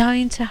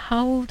going to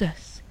hold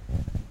us.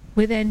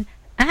 We're then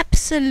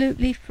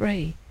absolutely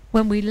free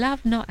when we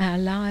love not our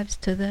lives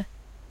to the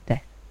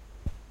death.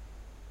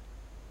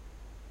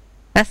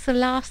 That's the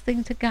last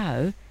thing to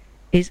go,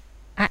 is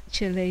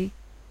actually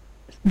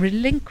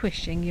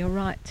relinquishing your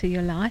right to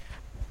your life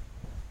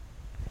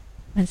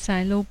and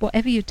saying, Lord,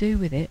 whatever you do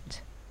with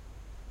it,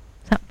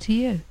 it's up to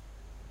you.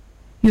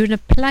 You're in a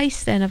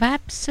place then of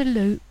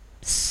absolute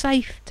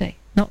safety.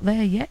 Not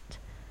there yet.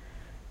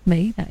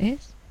 Me, that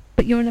is.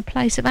 But you're in a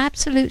place of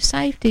absolute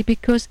safety,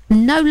 because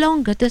no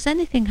longer does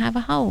anything have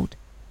a hold.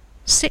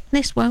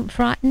 Sickness won't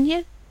frighten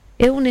you.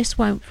 Illness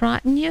won't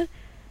frighten you,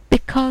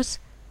 because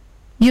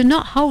you're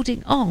not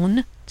holding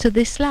on to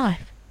this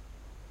life.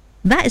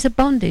 That is a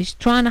bondage,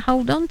 trying to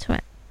hold on to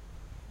it.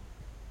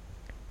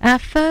 Our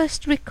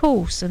first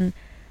recourse, and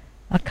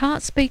I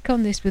can't speak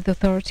on this with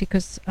authority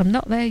because I'm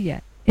not there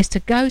yet, is to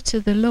go to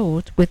the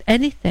Lord with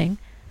anything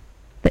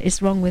that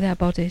is wrong with our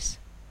bodies.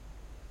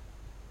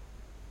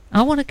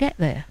 I want to get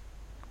there,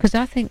 because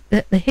I think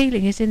that the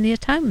healing is in the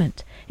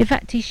atonement. In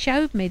fact, he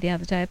showed me the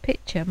other day a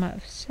picture, I might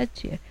have said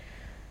to you,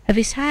 of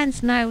his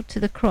hands nailed to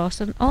the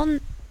cross, and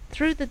on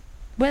through the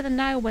where the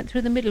nail went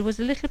through the middle was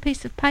a little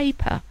piece of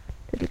paper,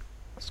 a little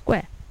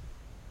square.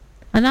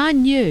 And I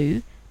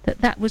knew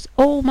that was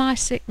all my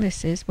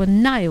sicknesses were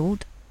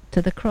nailed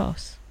to the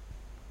cross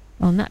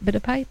on that bit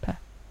of paper.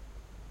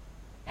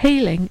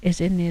 Healing is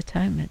in the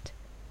atonement.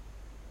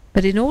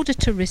 But in order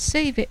to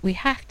receive it, we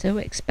have to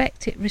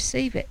expect it,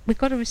 receive it. We've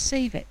got to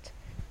receive it.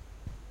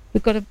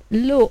 We've got to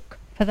look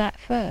for that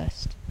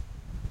first.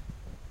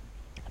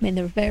 I mean,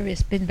 there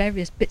have been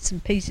various bits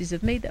and pieces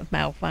of me that have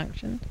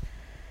malfunctioned.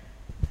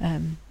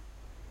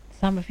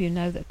 Some of you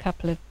know that a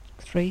couple of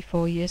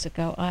 3-4 years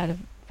ago, I had a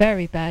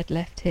very bad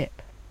left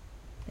hip.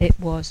 It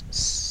was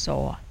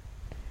sore.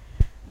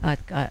 I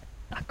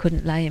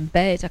couldn't lay in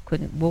bed. I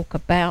couldn't walk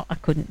about. I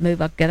couldn't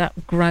move. I'd get up,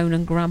 groan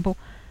and grumble.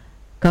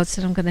 God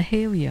said, I'm going to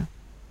heal you.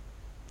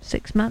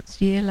 6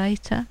 months, year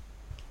later,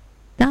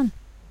 done.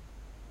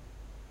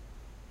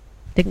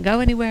 Didn't go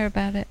anywhere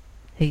about it.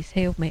 He's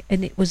healed me.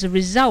 And it was a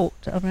result,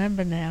 I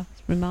remember now,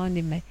 it's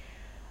reminding me,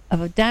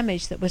 of a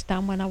damage that was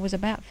done when I was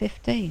about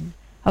 15.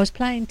 I was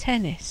playing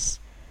tennis.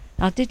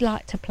 I did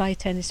like to play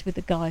tennis with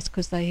the guys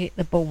because they hit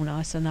the ball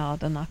nice and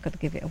hard and I could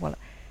give it a wallop.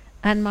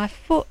 And my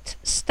foot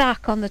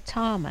stuck on the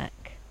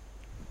tarmac,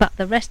 but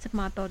the rest of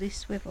my body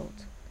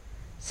swiveled.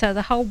 So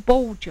the whole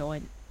ball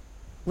joint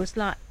was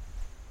like,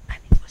 and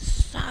it was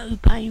so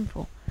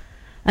painful.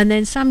 And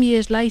then some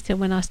years later,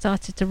 when I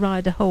started to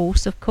ride a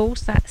horse, of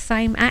course, that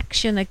same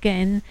action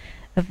again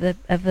of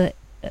the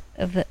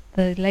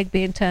leg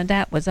being turned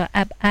outwards,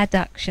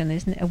 adduction,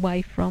 isn't it,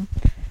 away from,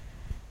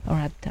 or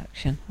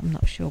abduction, I'm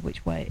not sure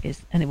which way it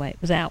is. Anyway,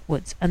 it was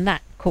outwards, and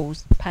that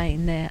caused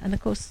pain there. And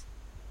of course,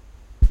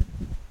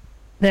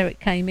 there it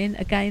came in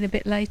again a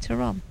bit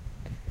later on.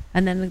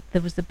 And then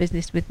there was the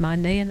business with my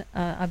knee, and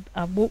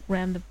I walked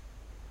round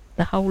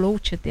the whole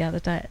orchard the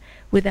other day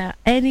without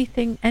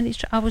anything,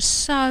 I was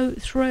so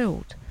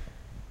thrilled,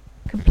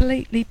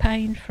 completely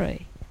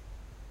pain-free,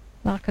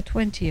 like a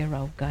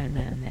 20-year-old going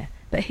round there.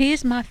 But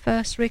here's my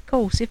first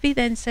recourse. If he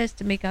then says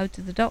to me, go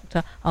to the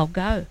doctor, I'll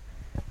go.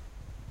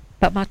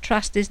 But my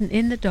trust isn't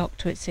in the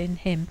doctor, it's in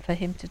him, for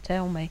him to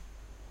tell me.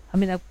 I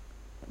mean, I've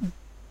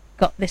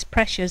got this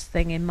precious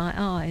thing in my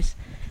eyes,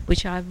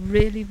 which I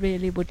really,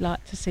 really would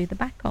like to see the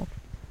back of.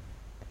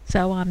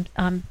 So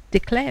I'm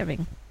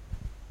declaring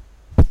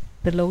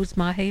the Lord's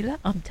my healer.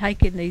 I'm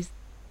taking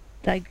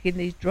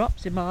these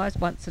drops in my eyes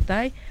once a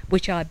day,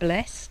 which I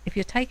bless. If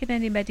you're taking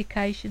any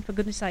medication, for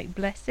goodness sake,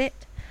 bless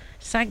it.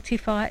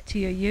 Sanctify it to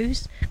your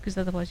use, because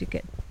otherwise you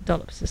get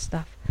dollops of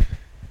stuff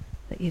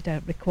that you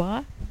don't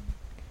require,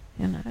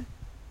 you know.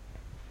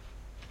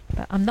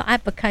 But I'm not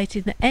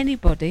advocating that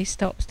anybody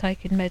stops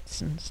taking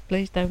medicines.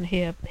 Please don't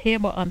hear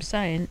what I'm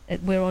saying.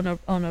 We're on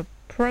a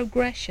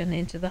progression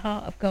into the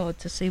heart of God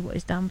to see what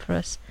He's done for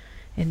us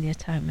in the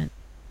atonement.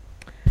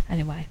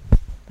 Anyway,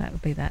 that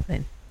would be that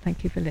then.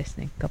 Thank you for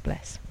listening. God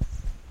bless.